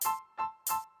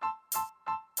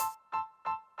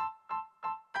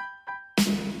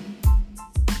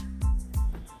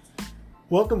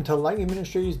Welcome to Lightning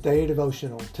Ministries Daily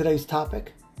Devotional. Today's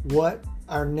topic, what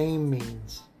our name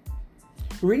means.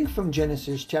 Reading from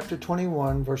Genesis chapter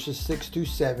 21, verses 6 through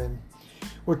 7,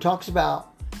 where it talks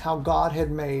about how God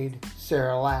had made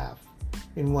Sarah laugh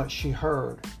in what she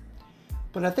heard.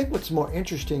 But I think what's more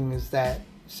interesting is that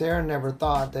Sarah never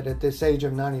thought that at this age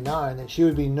of 99 that she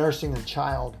would be nursing a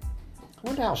child. I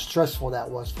wonder how stressful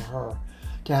that was for her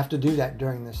to have to do that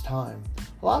during this time.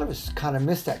 A lot of us kind of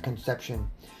miss that conception.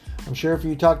 I'm sure if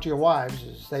you talk to your wives,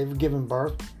 as they've given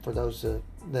birth, for those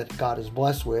that God is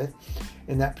blessed with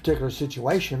in that particular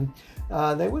situation,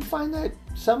 they would find that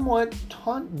somewhat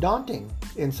daunting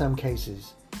in some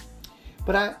cases.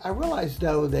 But I realized,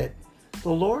 though, that the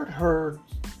Lord heard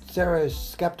Sarah's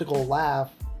skeptical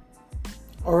laugh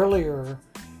earlier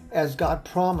as God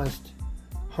promised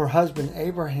her husband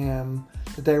Abraham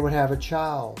that they would have a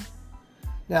child.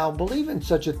 Now, believing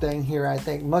such a thing here, I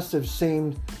think, must have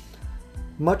seemed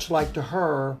much like to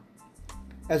her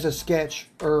as a sketch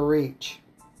or a reach.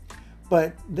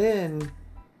 But then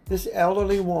this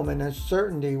elderly woman's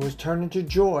certainty was turned into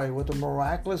joy with the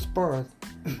miraculous birth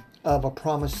of a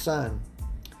promised son.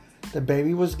 The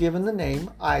baby was given the name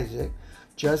Isaac,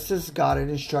 just as God had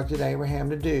instructed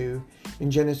Abraham to do in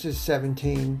Genesis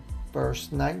 17,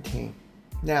 verse 19.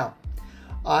 Now,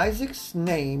 Isaac's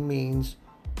name means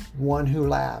one who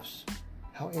laughs.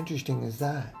 How interesting is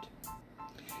that?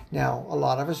 Now, a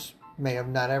lot of us may have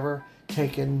not ever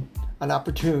taken an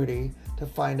opportunity to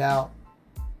find out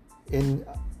in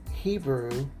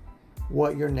Hebrew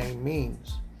what your name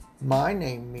means. My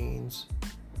name means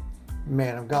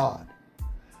man of God.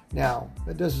 Now,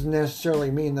 it doesn't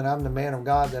necessarily mean that I'm the man of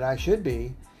God that I should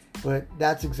be, but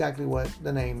that's exactly what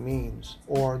the name means,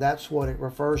 or that's what it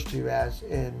refers to as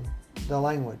in the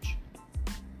language.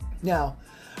 Now,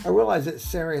 I realize that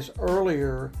Sarah's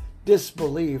earlier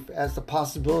disbelief as the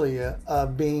possibility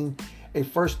of being a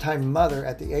first-time mother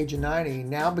at the age of 90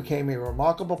 now became a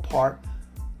remarkable part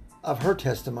of her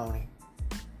testimony.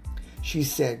 She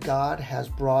said, "God has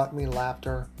brought me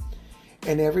laughter,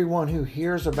 and everyone who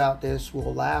hears about this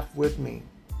will laugh with me."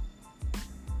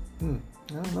 I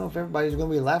don't know if everybody's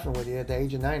going to be laughing with you at the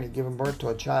age of 90, giving birth to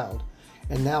a child,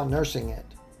 and now nursing it.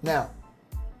 Now,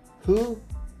 who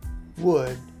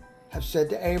would have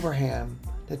said to Abraham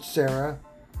that Sarah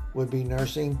would be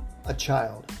nursing a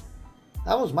child?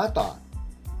 That was my thought.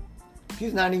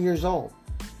 She's 90 years old.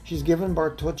 She's given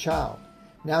birth to a child.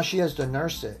 Now she has to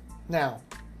nurse it. Now,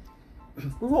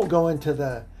 we won't go into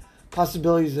the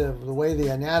possibilities of the way the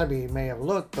anatomy may have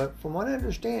looked, but from what I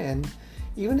understand,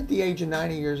 even at the age of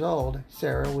 90 years old,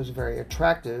 Sarah was very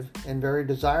attractive and very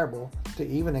desirable to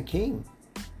even a king.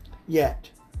 Yet,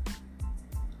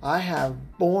 "I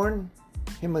have borne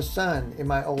him a son in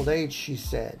my old age," she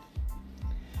said.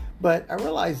 But I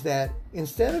realized that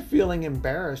instead of feeling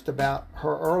embarrassed about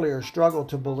her earlier struggle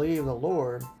to believe the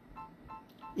Lord,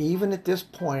 even at this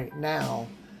point now,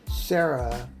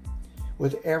 Sarah,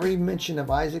 with every mention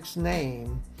of Isaac's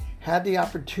name, had the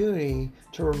opportunity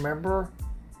to remember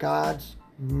God's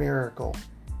miracle.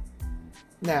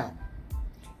 Now,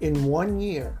 in 1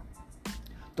 year,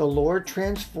 the Lord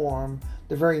transformed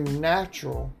the very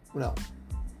nature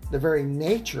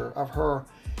of her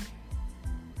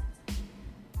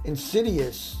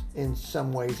insidious, in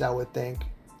some ways I would think,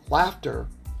 laughter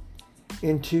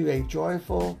into a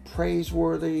joyful,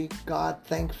 praiseworthy,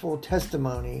 God-thankful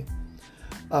testimony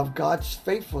of God's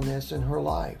faithfulness in her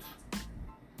life.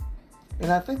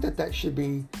 And I think that should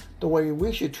be the way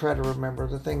we should try to remember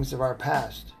the things of our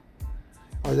past.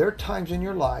 Are there times in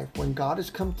your life when God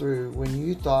has come through when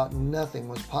you thought nothing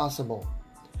was possible?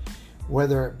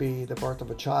 Whether it be the birth of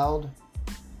a child,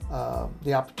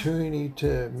 the opportunity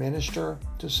to minister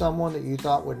to someone that you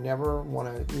thought would never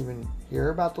want to even hear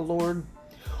about the Lord,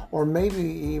 or maybe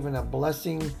even a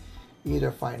blessing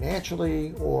either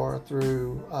financially or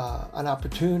through an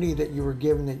opportunity that you were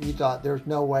given that you thought there's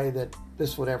no way that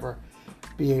this would ever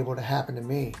be able to happen to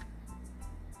me.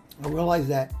 I realize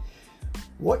that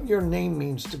what your name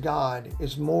means to God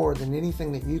is more than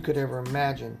anything that you could ever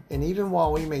imagine. And even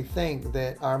while we may think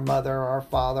that our mother, our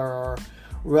father, our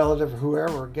relative,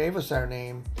 whoever gave us our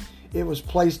name, it was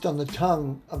placed on the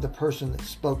tongue of the person that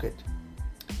spoke it,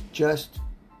 just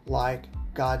like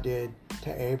God did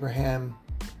to Abraham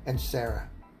and Sarah.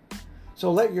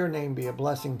 So let your name be a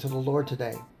blessing to the Lord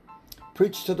today.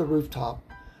 Preach to the rooftop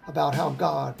about how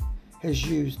God has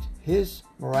used His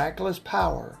miraculous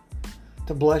power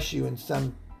to bless you in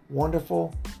some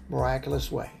wonderful,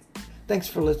 miraculous way. Thanks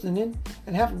for listening,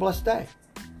 and have a blessed day.